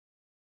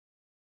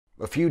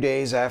A few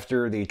days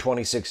after the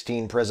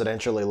 2016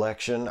 presidential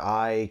election,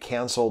 I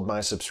canceled my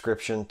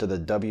subscription to the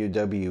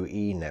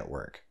WWE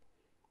network.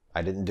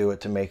 I didn't do it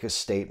to make a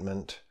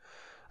statement.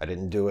 I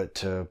didn't do it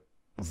to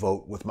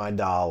vote with my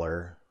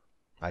dollar.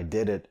 I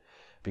did it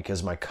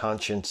because my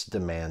conscience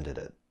demanded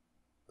it.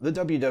 The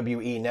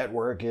WWE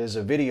Network is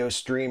a video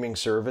streaming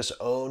service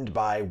owned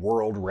by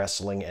World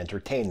Wrestling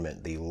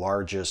Entertainment, the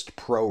largest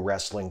pro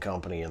wrestling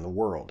company in the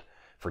world.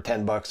 For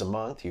 $10 a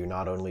month, you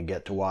not only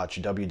get to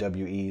watch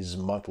WWE's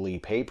monthly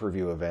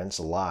pay-per-view events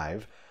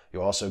live, you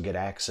also get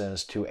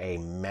access to a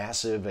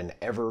massive and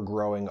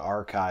ever-growing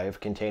archive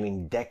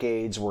containing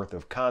decades worth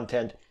of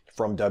content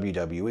from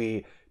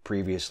WWE,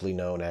 previously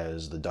known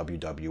as the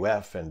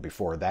WWF, and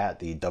before that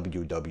the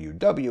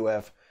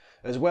WWF,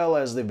 as well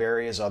as the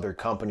various other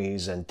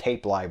companies and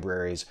tape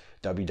libraries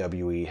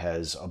WWE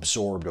has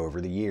absorbed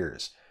over the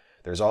years.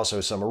 There's also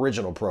some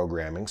original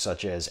programming,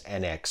 such as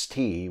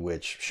NXT,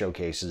 which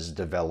showcases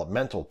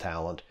developmental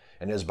talent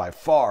and is by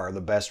far the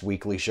best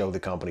weekly show the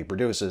company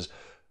produces,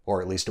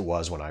 or at least it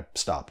was when I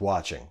stopped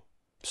watching.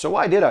 So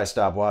why did I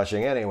stop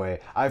watching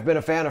anyway? I've been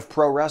a fan of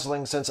pro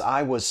wrestling since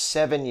I was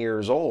 7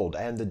 years old,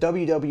 and the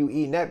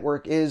WWE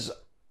Network is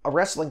a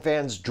wrestling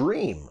fan's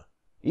dream.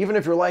 Even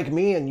if you're like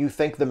me and you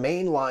think the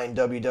mainline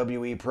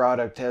WWE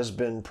product has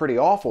been pretty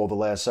awful the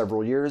last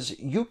several years,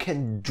 you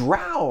can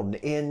drown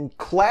in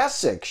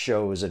classic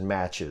shows and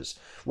matches.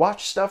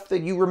 Watch stuff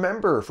that you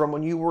remember from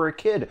when you were a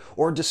kid,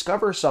 or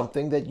discover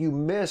something that you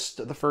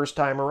missed the first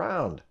time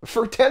around.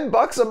 For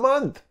 $10 a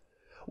month!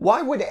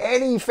 Why would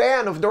any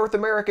fan of North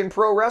American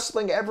pro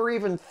wrestling ever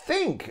even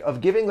think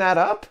of giving that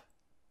up?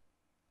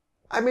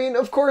 I mean,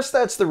 of course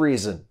that's the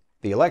reason.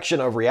 The election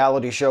of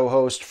reality show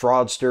host,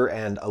 fraudster,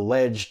 and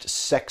alleged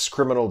sex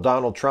criminal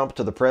Donald Trump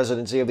to the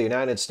presidency of the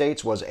United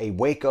States was a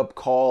wake-up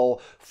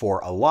call for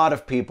a lot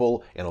of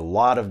people in a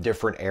lot of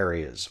different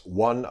areas.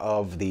 One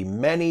of the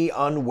many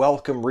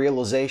unwelcome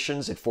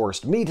realizations it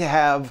forced me to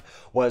have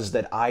was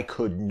that I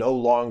could no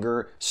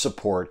longer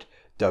support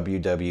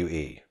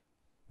WWE.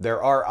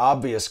 There are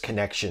obvious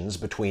connections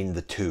between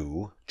the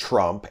two.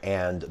 Trump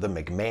and the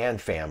McMahon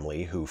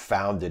family, who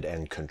founded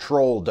and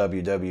controlled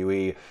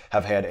WWE,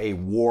 have had a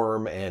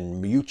warm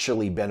and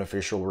mutually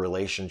beneficial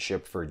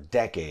relationship for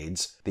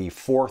decades. The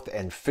 4th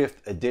and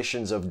 5th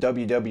editions of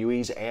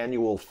WWE's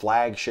annual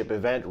flagship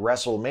event,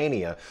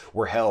 WrestleMania,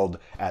 were held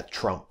at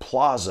Trump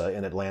Plaza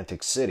in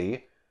Atlantic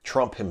City.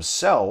 Trump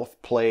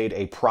himself played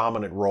a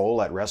prominent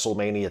role at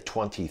WrestleMania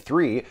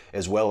 23,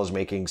 as well as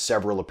making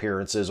several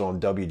appearances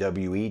on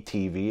WWE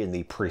TV in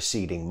the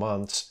preceding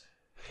months.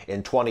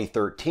 In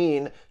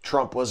 2013,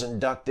 Trump was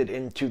inducted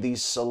into the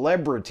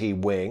celebrity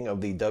wing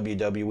of the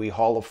WWE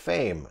Hall of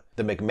Fame.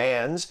 The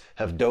McMahons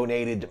have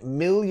donated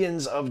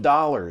millions of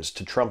dollars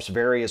to Trump's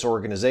various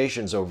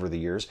organizations over the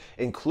years,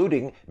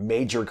 including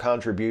major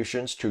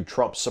contributions to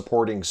Trump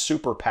supporting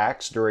super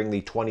PACs during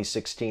the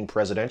 2016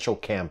 presidential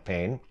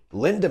campaign.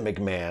 Linda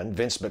McMahon,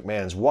 Vince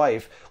McMahon's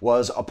wife,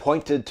 was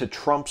appointed to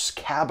Trump's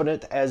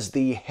cabinet as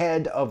the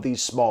head of the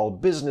Small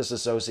Business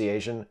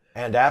Association,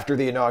 and after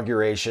the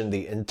inauguration,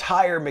 the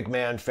entire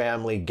McMahon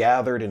family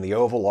gathered in the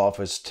Oval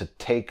Office to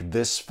take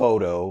this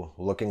photo,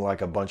 looking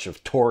like a bunch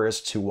of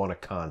tourists who won a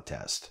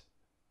contest.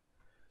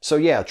 So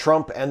yeah,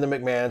 Trump and the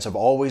McMahons have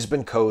always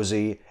been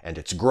cozy, and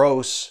it's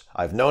gross.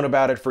 I've known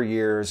about it for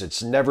years.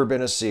 It's never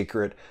been a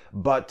secret,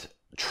 but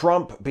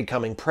Trump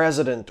becoming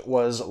president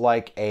was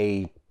like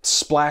a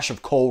splash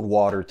of cold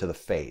water to the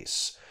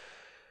face,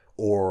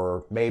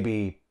 or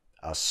maybe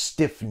a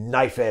stiff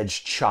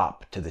knife-edge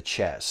chop to the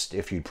chest,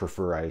 if you'd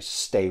prefer I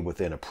stay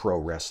within a pro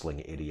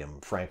wrestling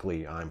idiom.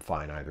 Frankly, I'm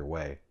fine either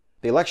way.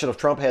 The election of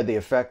Trump had the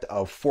effect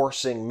of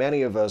forcing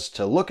many of us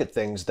to look at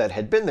things that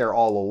had been there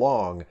all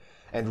along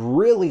and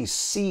really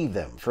see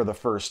them for the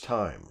first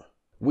time.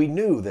 We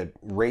knew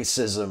that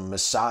racism,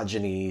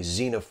 misogyny,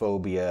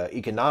 xenophobia,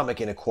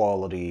 economic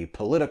inequality,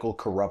 political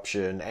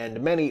corruption,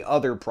 and many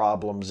other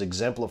problems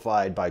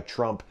exemplified by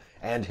Trump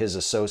and his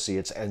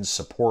associates and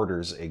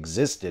supporters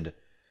existed.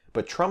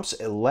 But Trump's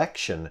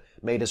election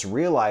made us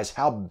realize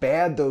how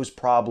bad those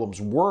problems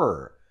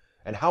were,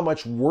 and how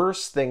much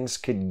worse things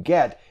could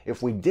get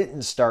if we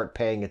didn't start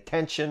paying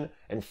attention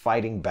and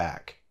fighting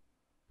back.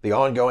 The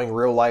ongoing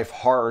real-life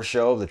horror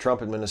show of the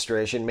Trump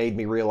administration made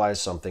me realize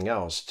something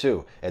else,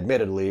 too.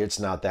 Admittedly, it's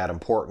not that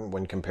important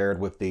when compared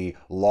with the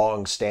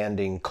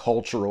long-standing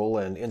cultural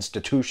and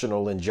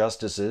institutional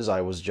injustices I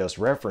was just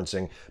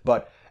referencing,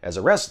 but as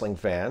a wrestling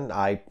fan,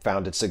 I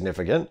found it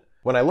significant.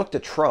 When I looked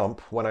at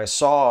Trump, when I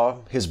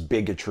saw his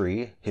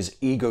bigotry, his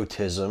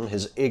egotism,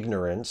 his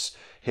ignorance,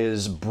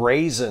 his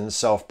brazen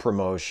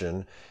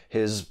self-promotion,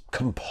 his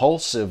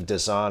compulsive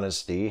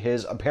dishonesty,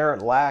 his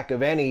apparent lack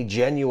of any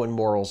genuine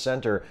moral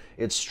center,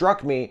 it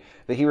struck me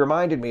that he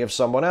reminded me of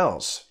someone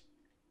else.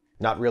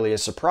 Not really a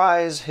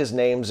surprise, his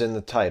name's in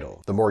the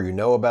title. The more you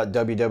know about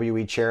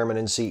WWE Chairman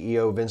and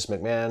CEO Vince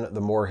McMahon,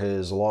 the more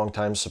his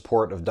longtime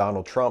support of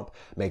Donald Trump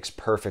makes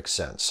perfect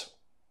sense.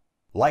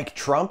 Like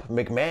Trump,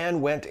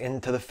 McMahon went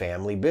into the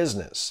family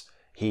business.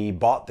 He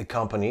bought the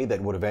company that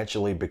would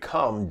eventually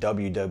become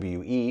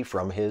WWE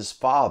from his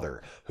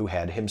father, who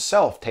had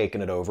himself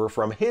taken it over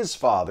from his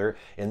father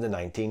in the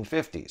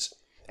 1950s.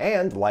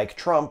 And, like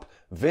Trump,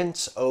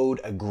 Vince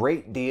owed a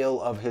great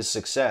deal of his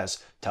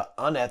success to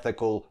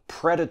unethical,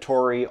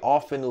 predatory,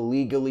 often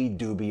legally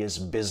dubious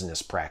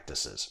business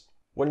practices.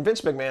 When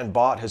Vince McMahon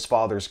bought his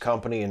father's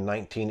company in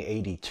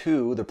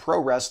 1982, the pro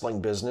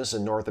wrestling business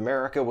in North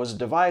America was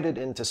divided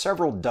into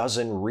several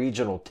dozen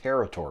regional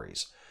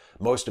territories.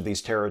 Most of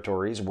these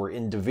territories were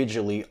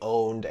individually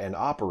owned and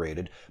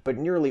operated, but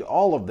nearly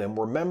all of them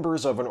were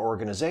members of an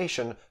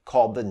organization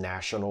called the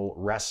National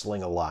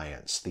Wrestling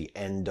Alliance, the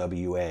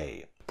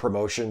NWA.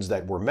 Promotions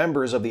that were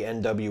members of the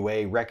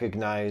NWA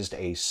recognized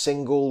a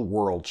single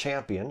world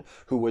champion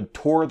who would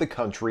tour the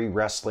country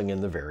wrestling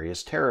in the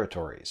various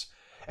territories.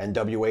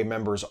 NWA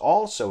members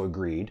also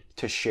agreed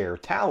to share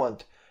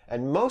talent,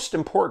 and most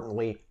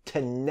importantly,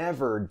 to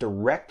never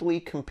directly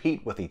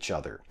compete with each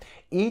other.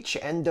 Each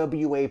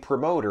NWA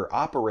promoter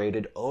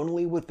operated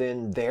only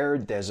within their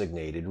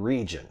designated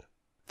region.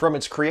 From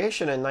its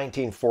creation in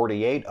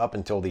 1948 up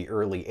until the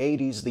early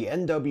 80s, the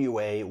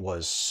NWA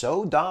was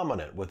so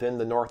dominant within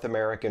the North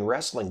American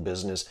wrestling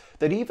business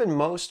that even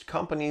most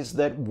companies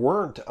that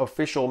weren't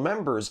official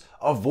members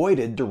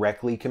avoided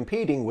directly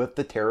competing with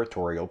the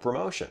territorial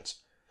promotions.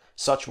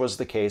 Such was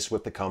the case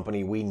with the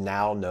company we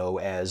now know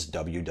as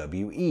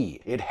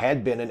WWE. It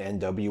had been an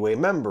NWA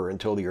member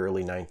until the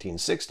early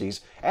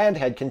 1960s and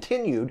had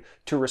continued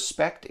to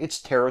respect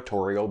its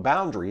territorial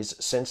boundaries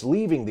since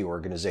leaving the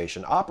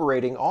organization,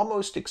 operating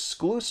almost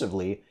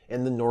exclusively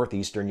in the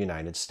northeastern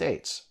United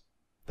States.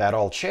 That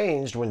all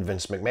changed when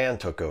Vince McMahon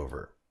took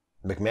over.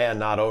 McMahon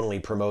not only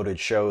promoted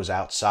shows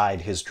outside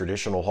his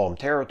traditional home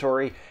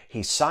territory,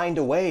 he signed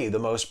away the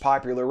most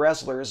popular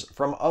wrestlers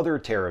from other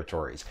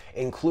territories,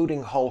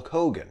 including Hulk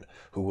Hogan,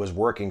 who was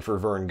working for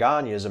Vern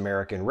Gagne's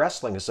American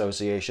Wrestling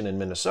Association in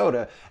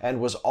Minnesota and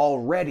was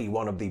already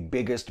one of the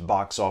biggest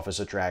box office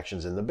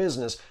attractions in the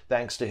business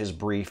thanks to his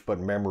brief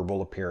but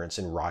memorable appearance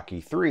in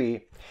Rocky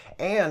III,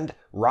 and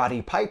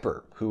Roddy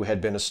Piper, who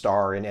had been a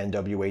star in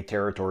NWA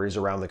territories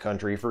around the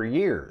country for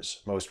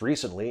years, most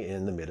recently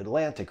in the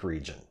Mid-Atlantic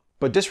region.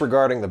 But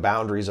disregarding the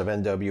boundaries of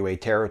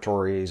NWA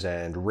territories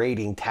and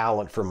raiding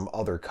talent from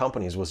other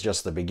companies was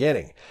just the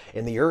beginning.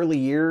 In the early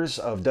years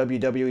of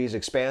WWE's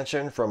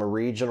expansion from a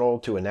regional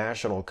to a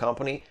national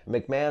company,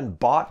 McMahon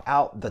bought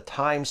out the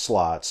time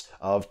slots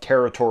of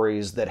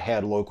territories that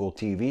had local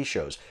TV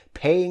shows,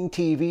 paying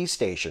TV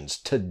stations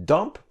to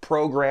dump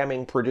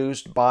programming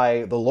produced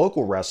by the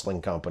local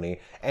wrestling company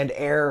and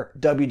air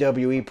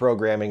WWE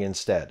programming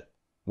instead.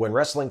 When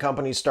wrestling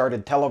companies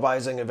started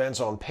televising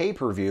events on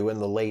pay-per-view in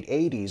the late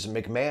 80s,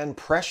 McMahon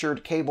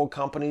pressured cable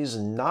companies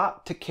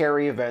not to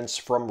carry events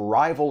from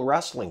rival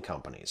wrestling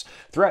companies,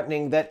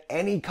 threatening that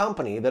any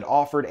company that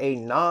offered a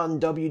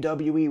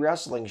non-WWE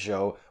wrestling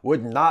show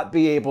would not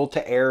be able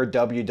to air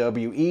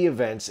WWE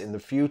events in the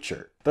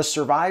future. The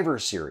Survivor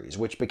Series,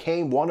 which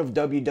became one of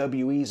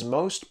WWE's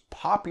most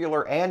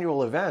popular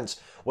annual events,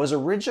 was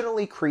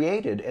originally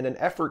created in an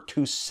effort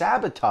to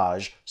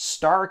sabotage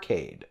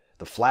Starrcade,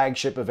 the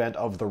flagship event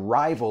of the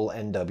rival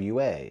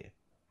NWA.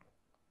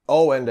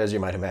 Oh, and as you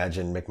might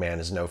imagine, McMahon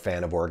is no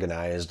fan of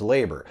organized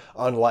labor.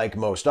 Unlike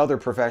most other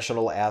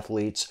professional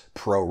athletes,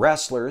 pro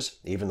wrestlers,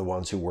 even the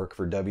ones who work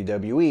for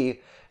WWE,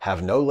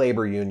 have no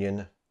labor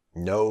union,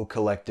 no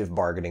collective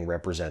bargaining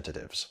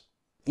representatives.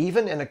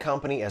 Even in a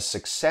company as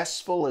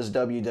successful as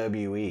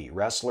WWE,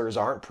 wrestlers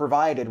aren't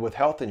provided with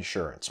health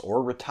insurance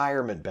or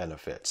retirement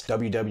benefits.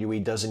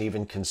 WWE doesn't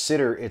even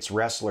consider its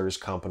wrestlers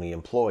company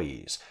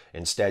employees,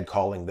 instead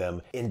calling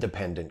them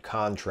independent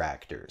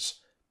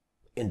contractors.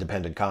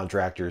 Independent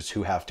contractors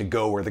who have to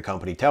go where the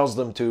company tells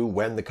them to,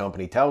 when the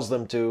company tells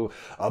them to,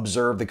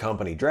 observe the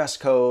company dress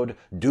code,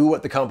 do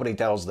what the company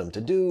tells them to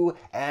do,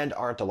 and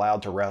aren't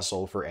allowed to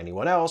wrestle for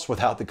anyone else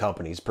without the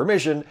company's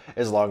permission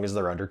as long as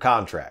they're under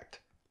contract.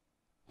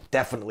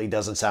 Definitely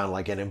doesn't sound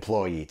like an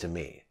employee to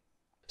me.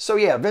 So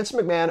yeah, Vince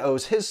McMahon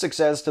owes his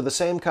success to the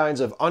same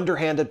kinds of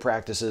underhanded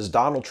practices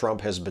Donald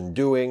Trump has been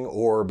doing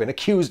or been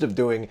accused of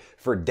doing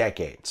for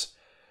decades.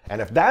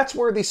 And if that's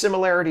where the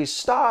similarities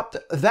stopped,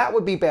 that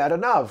would be bad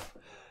enough.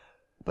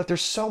 But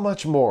there's so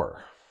much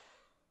more.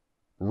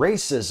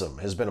 Racism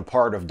has been a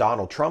part of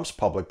Donald Trump's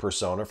public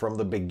persona from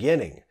the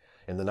beginning.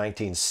 In the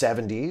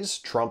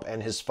 1970s, Trump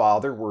and his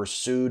father were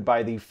sued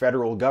by the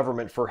federal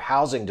government for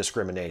housing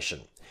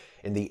discrimination.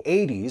 In the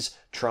 80s,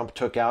 Trump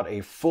took out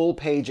a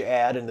full-page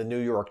ad in the New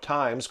York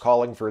Times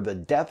calling for the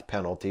death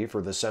penalty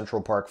for the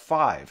Central Park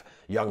Five,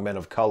 young men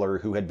of color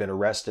who had been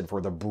arrested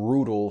for the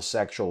brutal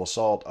sexual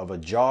assault of a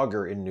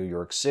jogger in New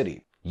York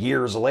City.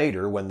 Years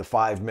later, when the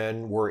five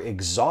men were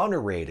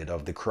exonerated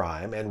of the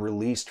crime and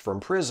released from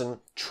prison,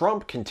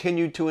 Trump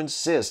continued to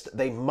insist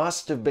they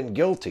must have been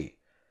guilty.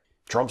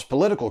 Trump's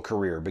political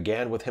career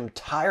began with him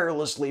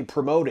tirelessly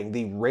promoting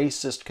the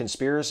racist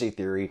conspiracy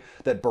theory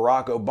that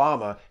Barack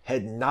Obama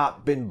had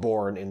not been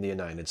born in the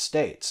United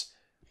States.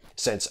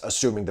 Since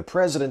assuming the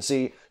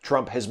presidency,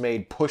 Trump has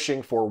made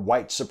pushing for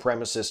white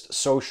supremacist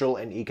social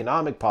and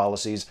economic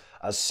policies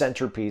a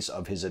centerpiece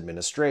of his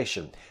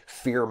administration,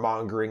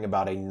 fear-mongering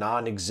about a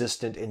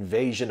non-existent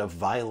invasion of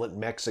violent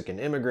Mexican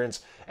immigrants,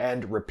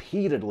 and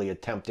repeatedly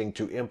attempting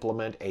to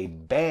implement a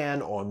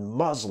ban on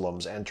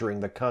Muslims entering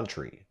the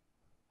country.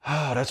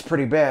 That's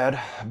pretty bad,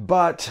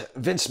 but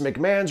Vince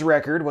McMahon's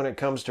record when it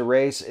comes to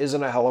race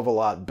isn't a hell of a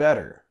lot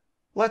better.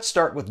 Let's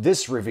start with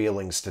this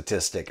revealing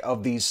statistic.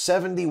 Of these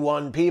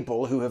 71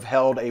 people who have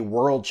held a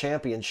world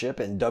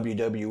championship in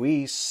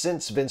WWE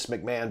since Vince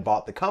McMahon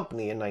bought the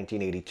company in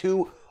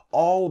 1982,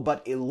 all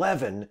but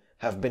 11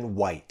 have been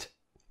white.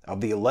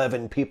 Of the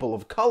 11 people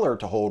of color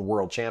to hold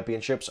world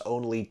championships,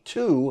 only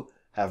 2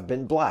 have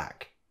been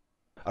black.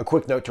 A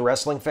quick note to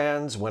wrestling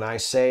fans, when I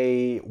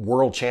say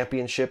World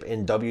Championship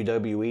in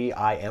WWE,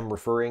 I am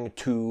referring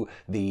to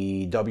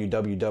the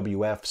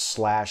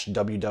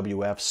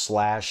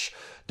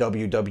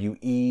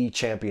WWF/WWF/WWE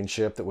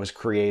Championship that was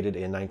created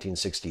in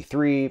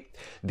 1963,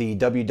 the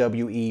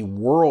WWE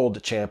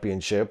World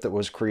Championship that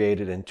was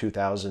created in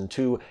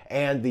 2002,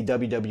 and the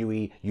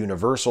WWE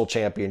Universal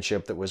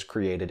Championship that was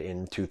created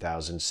in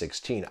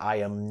 2016. I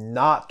am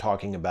not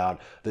talking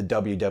about the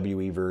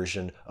WWE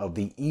version of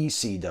the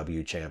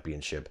ECW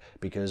Championship,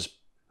 because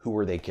who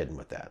are they kidding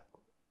with that?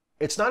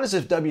 It's not as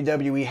if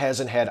WWE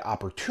hasn't had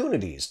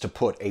opportunities to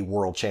put a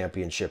world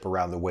championship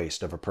around the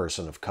waist of a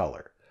person of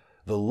color.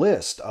 The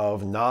list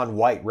of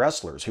non-white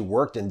wrestlers who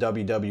worked in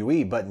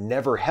WWE but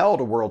never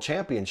held a world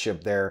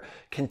championship there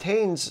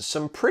contains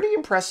some pretty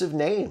impressive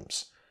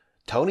names.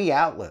 Tony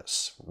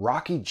Atlas,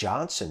 Rocky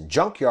Johnson,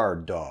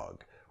 Junkyard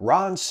Dog,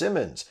 Ron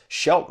Simmons,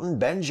 Shelton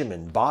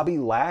Benjamin, Bobby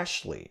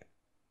Lashley.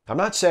 I'm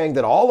not saying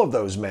that all of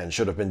those men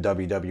should have been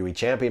WWE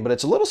champion, but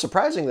it's a little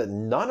surprising that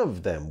none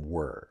of them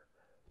were.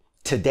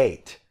 To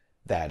date,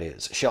 that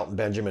is. Shelton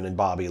Benjamin and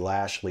Bobby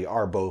Lashley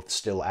are both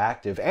still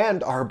active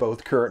and are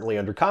both currently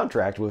under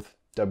contract with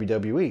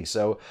WWE,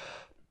 so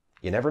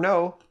you never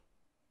know.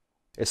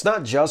 It's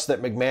not just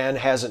that McMahon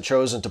hasn't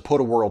chosen to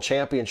put a world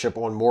championship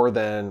on more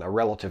than a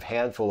relative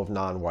handful of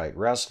non-white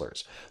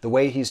wrestlers. The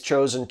way he's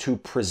chosen to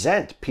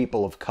present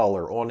people of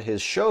color on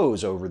his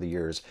shows over the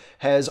years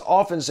has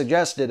often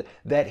suggested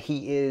that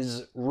he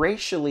is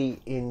racially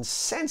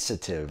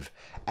insensitive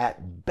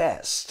at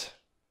best.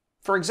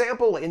 For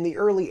example, in the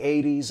early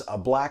 80s, a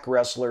black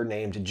wrestler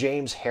named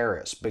James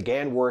Harris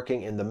began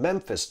working in the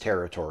Memphis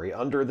territory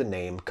under the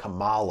name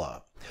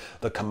Kamala.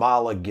 The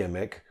Kamala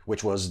gimmick,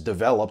 which was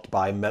developed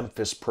by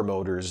Memphis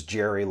promoters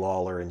Jerry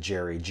Lawler and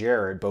Jerry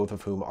Jarrett, both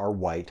of whom are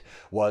white,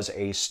 was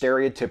a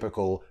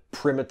stereotypical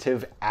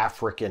primitive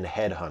African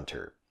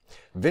headhunter.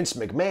 Vince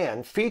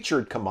McMahon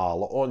featured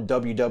Kamala on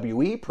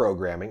WWE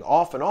programming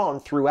off and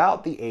on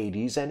throughout the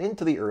 80s and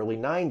into the early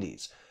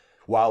 90s.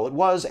 While it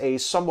was a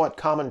somewhat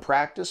common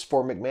practice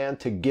for McMahon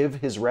to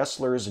give his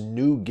wrestlers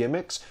new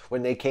gimmicks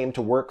when they came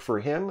to work for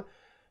him,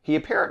 he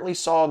apparently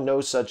saw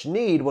no such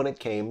need when it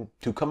came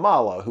to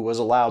Kamala, who was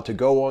allowed to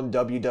go on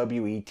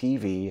WWE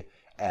TV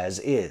as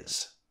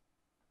is.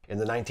 In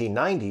the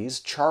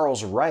 1990s,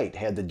 Charles Wright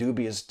had the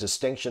dubious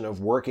distinction of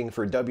working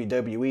for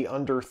WWE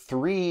under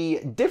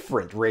 3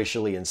 different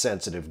racially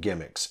insensitive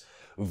gimmicks: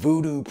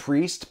 Voodoo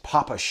Priest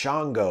Papa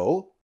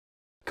Shango,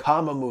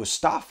 Kama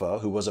Mustafa,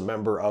 who was a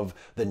member of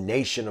the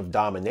Nation of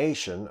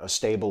Domination, a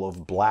stable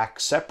of black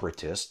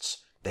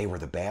separatists, they were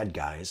the bad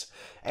guys,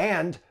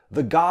 and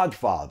The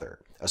Godfather,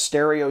 a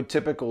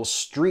stereotypical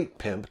street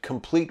pimp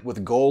complete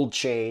with gold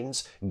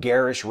chains,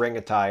 garish ring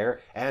attire,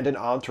 and an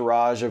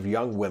entourage of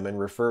young women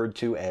referred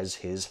to as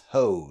his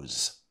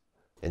hoes.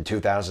 In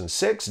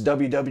 2006,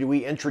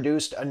 WWE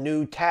introduced a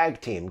new tag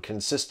team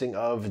consisting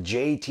of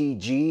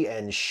JTG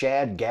and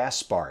Shad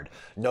Gaspard,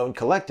 known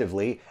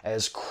collectively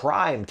as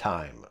Crime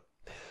Time.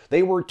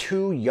 They were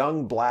 2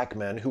 young black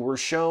men who were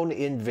shown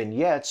in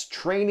vignettes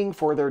training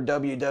for their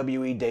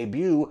WWE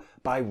debut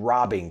by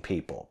robbing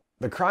people.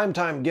 The Crime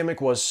Time gimmick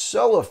was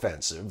so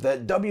offensive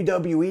that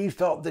WWE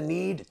felt the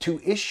need to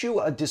issue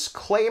a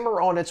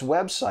disclaimer on its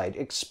website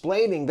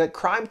explaining that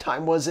Crime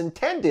Time was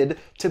intended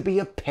to be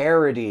a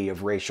parody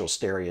of racial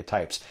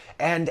stereotypes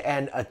and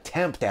an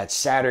attempt at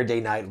Saturday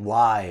Night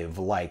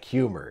Live-like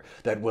humor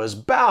that was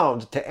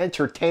bound to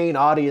entertain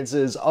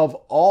audiences of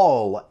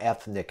all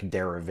ethnic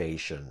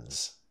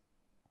derivations.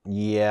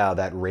 Yeah,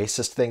 that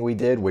racist thing we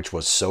did, which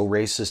was so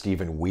racist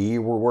even we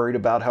were worried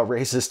about how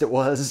racist it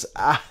was,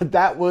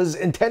 that was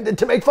intended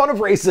to make fun of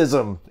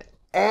racism.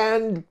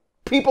 And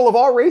people of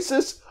all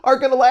races are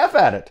going to laugh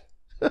at it.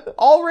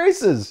 All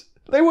races.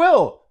 They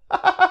will.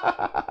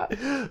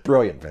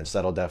 Brilliant, Vince.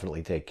 That'll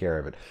definitely take care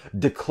of it.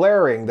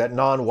 Declaring that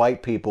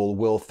non-white people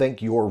will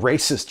think your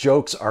racist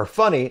jokes are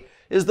funny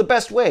is the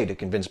best way to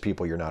convince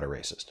people you're not a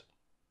racist.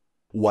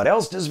 What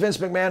else does Vince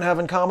McMahon have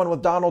in common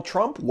with Donald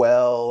Trump?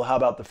 Well, how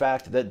about the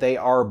fact that they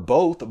are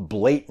both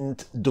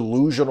blatant,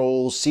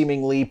 delusional,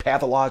 seemingly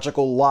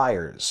pathological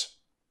liars?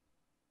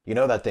 You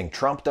know that thing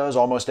Trump does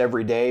almost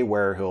every day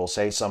where he'll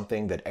say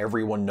something that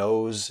everyone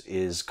knows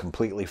is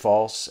completely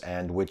false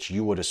and which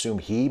you would assume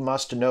he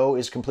must know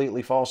is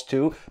completely false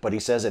too, but he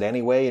says it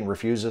anyway and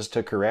refuses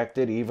to correct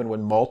it even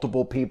when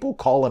multiple people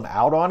call him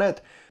out on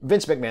it?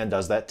 Vince McMahon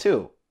does that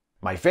too.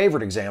 My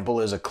favorite example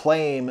is a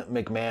claim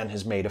McMahon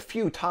has made a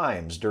few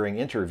times during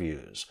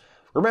interviews.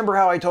 Remember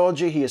how I told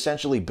you he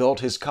essentially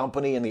built his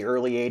company in the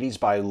early 80s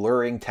by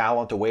luring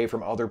talent away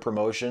from other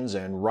promotions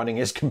and running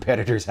his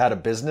competitors out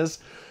of business?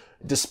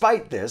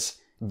 Despite this,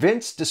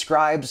 Vince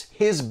describes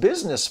his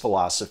business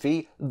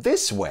philosophy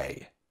this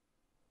way.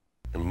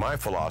 My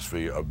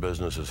philosophy of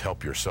business is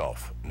help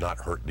yourself, not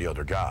hurt the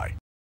other guy.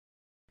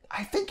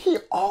 I think he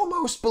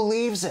almost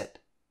believes it.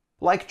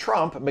 Like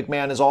Trump,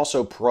 McMahon is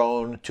also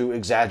prone to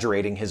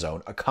exaggerating his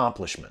own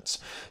accomplishments.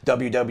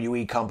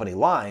 WWE Company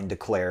Line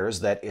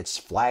declares that its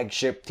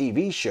flagship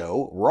TV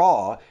show,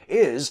 Raw,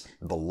 is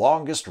the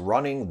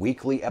longest-running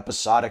weekly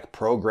episodic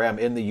program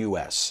in the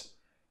U.S.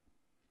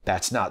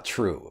 That's not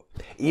true.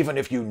 Even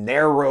if you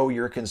narrow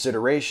your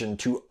consideration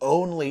to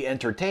only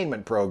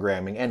entertainment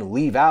programming and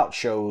leave out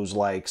shows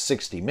like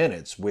 60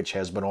 Minutes, which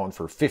has been on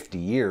for 50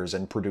 years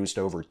and produced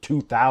over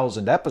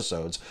 2,000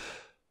 episodes,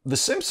 The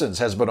Simpsons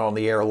has been on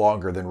the air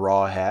longer than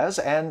Raw has,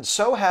 and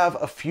so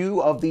have a few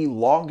of the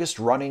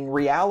longest-running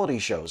reality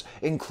shows,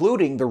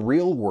 including The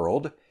Real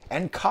World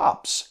and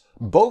Cops,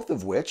 both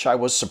of which I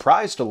was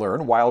surprised to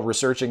learn while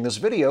researching this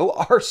video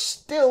are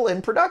still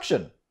in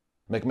production.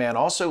 McMahon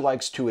also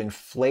likes to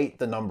inflate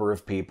the number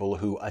of people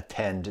who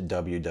attend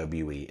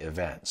WWE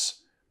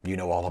events. You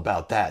know all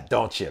about that,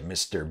 don't you,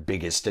 Mr.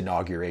 Biggest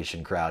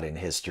Inauguration Crowd in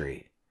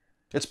History?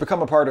 It's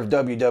become a part of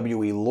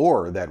WWE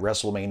lore that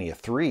WrestleMania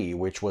 3,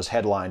 which was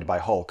headlined by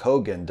Hulk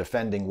Hogan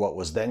defending what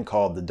was then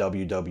called the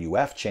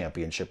WWF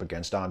Championship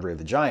against Andre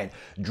the Giant,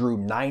 drew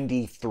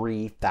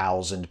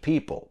 93,000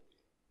 people.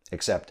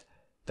 Except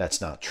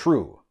that's not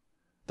true.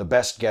 The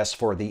best guess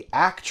for the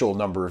actual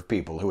number of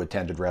people who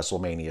attended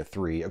WrestleMania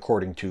 3,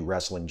 according to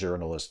wrestling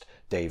journalist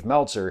Dave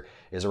Meltzer,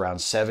 is around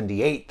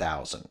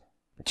 78,000.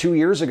 2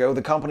 years ago,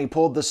 the company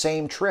pulled the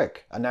same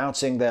trick,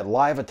 announcing that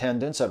live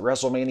attendance at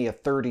WrestleMania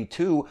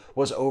 32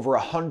 was over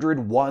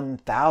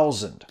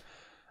 101,000.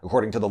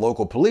 According to the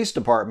local police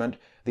department,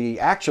 the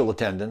actual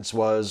attendance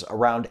was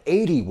around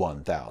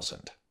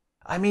 81,000.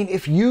 I mean,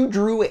 if you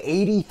drew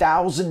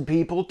 80,000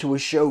 people to a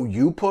show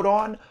you put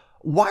on,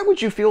 why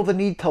would you feel the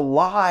need to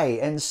lie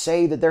and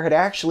say that there had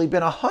actually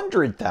been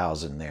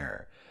 100,000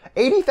 there?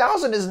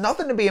 80,000 is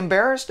nothing to be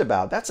embarrassed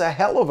about. That's a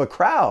hell of a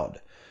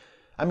crowd.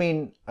 I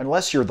mean,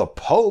 unless you're the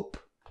Pope.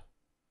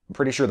 I'm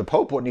pretty sure the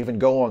Pope wouldn't even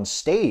go on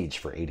stage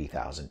for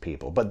 80,000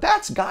 people, but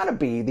that's gotta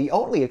be the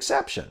only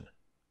exception.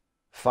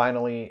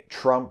 Finally,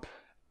 Trump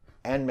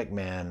and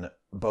McMahon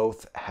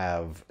both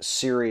have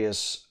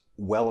serious,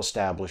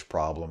 well-established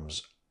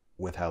problems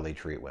with how they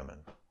treat women.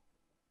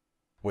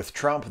 With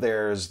Trump,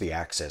 there's the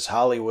Access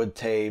Hollywood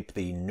tape,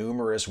 the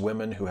numerous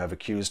women who have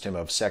accused him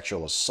of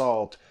sexual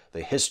assault,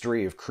 the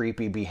history of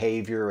creepy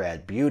behavior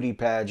at beauty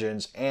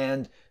pageants,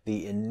 and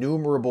the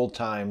innumerable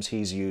times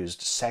he's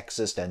used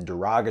sexist and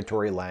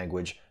derogatory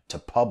language to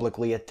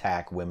publicly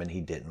attack women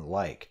he didn't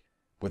like.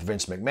 With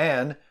Vince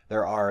McMahon,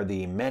 there are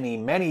the many,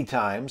 many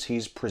times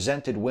he's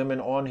presented women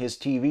on his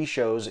TV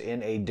shows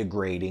in a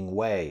degrading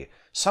way,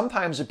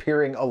 sometimes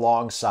appearing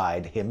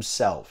alongside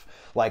himself,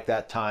 like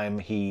that time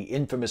he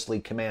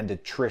infamously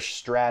commanded Trish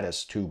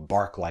Stratus to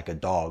bark like a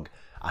dog.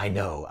 I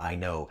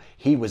know,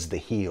 he was the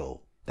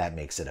heel. That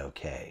makes it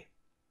okay.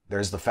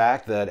 There's the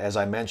fact that, as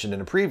I mentioned in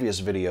a previous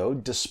video,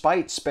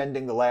 despite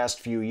spending the last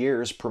few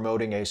years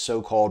promoting a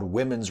so-called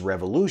women's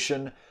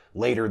revolution,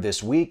 later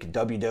this week,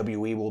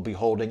 WWE will be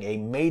holding a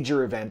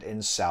major event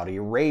in Saudi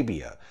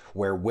Arabia,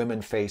 where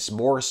women face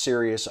more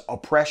serious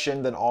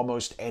oppression than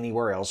almost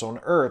anywhere else on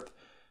Earth,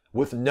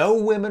 with no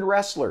women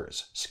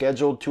wrestlers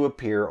scheduled to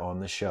appear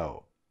on the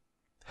show.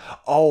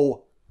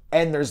 Oh,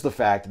 and there's the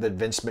fact that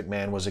Vince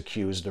McMahon was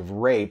accused of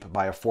rape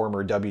by a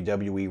former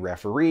WWE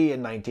referee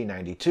in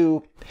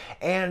 1992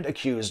 and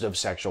accused of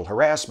sexual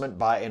harassment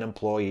by an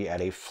employee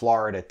at a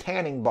Florida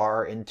tanning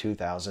bar in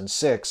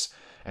 2006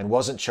 and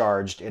wasn't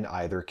charged in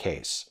either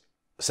case.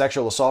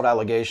 Sexual assault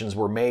allegations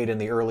were made in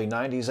the early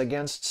 90s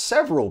against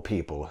several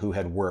people who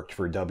had worked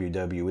for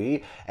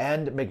WWE,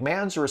 and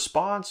McMahon's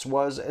response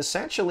was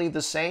essentially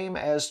the same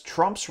as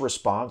Trump's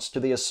response to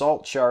the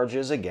assault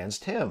charges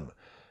against him.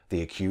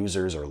 The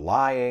accusers are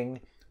lying.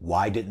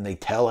 Why didn't they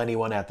tell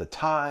anyone at the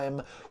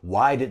time?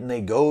 Why didn't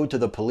they go to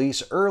the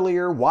police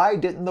earlier? Why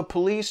didn't the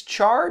police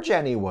charge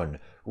anyone?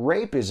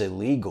 Rape is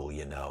illegal,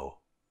 you know.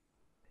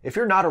 If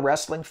you're not a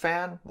wrestling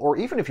fan, or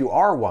even if you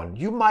are one,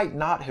 you might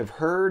not have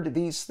heard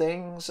these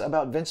things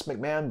about Vince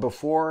McMahon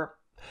before,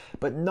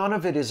 but none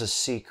of it is a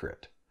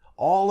secret.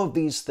 All of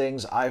these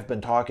things I've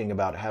been talking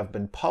about have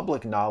been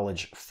public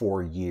knowledge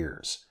for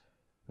years.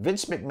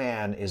 Vince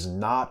McMahon is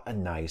not a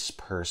nice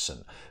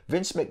person.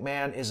 Vince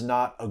McMahon is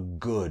not a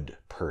good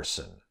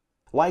person.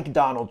 Like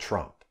Donald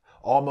Trump,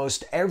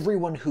 almost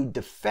everyone who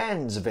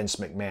defends Vince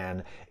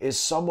McMahon is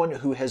someone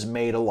who has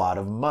made a lot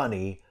of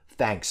money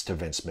thanks to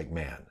Vince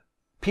McMahon.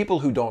 People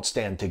who don't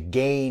stand to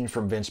gain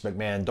from Vince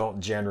McMahon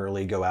don't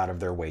generally go out of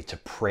their way to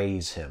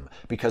praise him,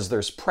 because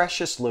there's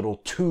precious little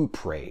to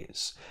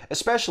praise,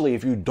 especially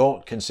if you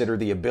don't consider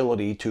the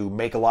ability to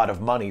make a lot of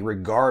money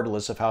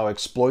regardless of how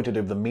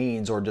exploitative the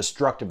means or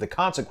destructive the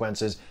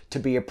consequences to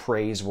be a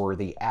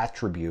praiseworthy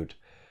attribute,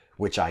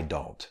 which I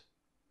don't.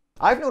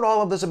 I've known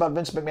all of this about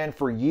Vince McMahon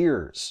for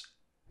years,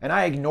 and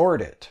I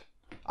ignored it.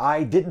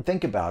 I didn't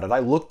think about it. I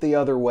looked the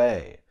other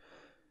way.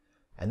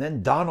 And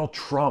then Donald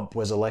Trump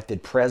was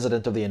elected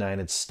President of the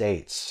United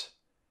States.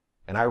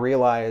 And I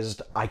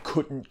realized I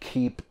couldn't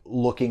keep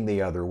looking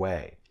the other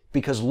way.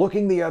 Because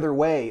looking the other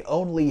way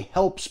only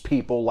helps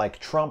people like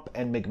Trump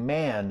and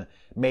McMahon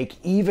make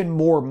even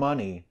more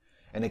money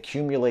and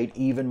accumulate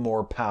even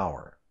more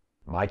power.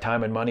 My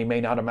time and money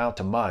may not amount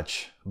to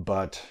much,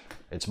 but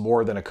it's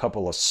more than a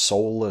couple of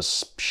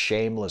soulless,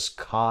 shameless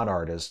con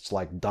artists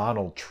like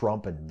Donald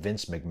Trump and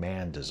Vince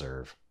McMahon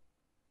deserve.